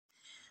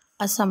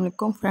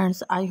Assalamualaikum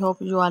friends, I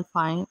hope you are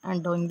fine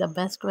and doing the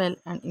best well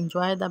and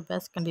enjoy the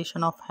best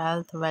condition of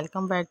health.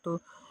 Welcome back to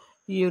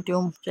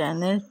YouTube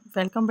channel.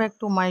 Welcome back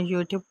to my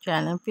YouTube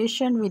channel.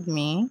 Patient with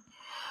me.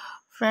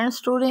 Friends,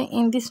 today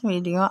in this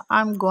video,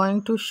 I'm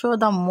going to show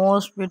the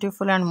most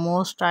beautiful and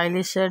most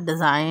stylish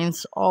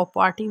designs of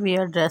party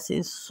wear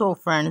dresses. So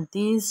friends,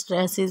 these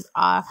dresses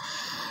are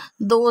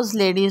those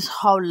ladies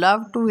how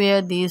love to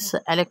wear these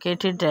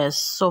allocated dress.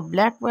 So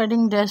black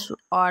wedding dress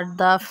or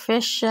the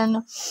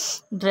fashion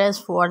dress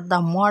for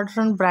the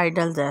modern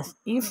bridal dress.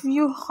 If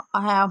you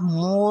have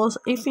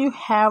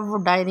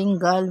daring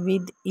girl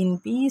with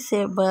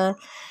impeccable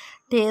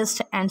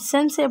taste and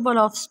sensible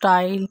of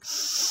style,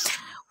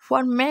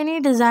 for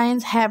many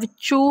designs have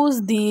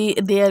choose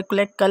their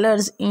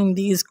colors in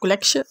these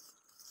collection: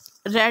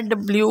 red,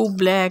 blue,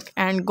 black,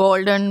 and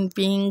golden,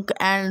 pink,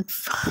 and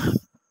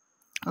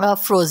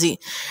frozy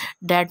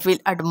that will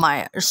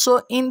admire.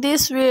 So in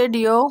this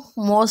video,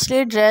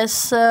 mostly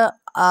dress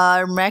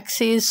are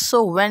maxis.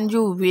 So when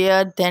you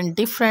wear then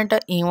different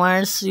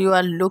events, you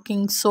are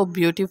looking so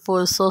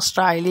beautiful, so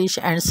stylish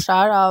and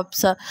star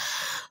ups.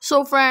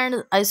 So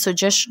friends, I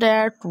suggest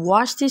that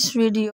watch this video.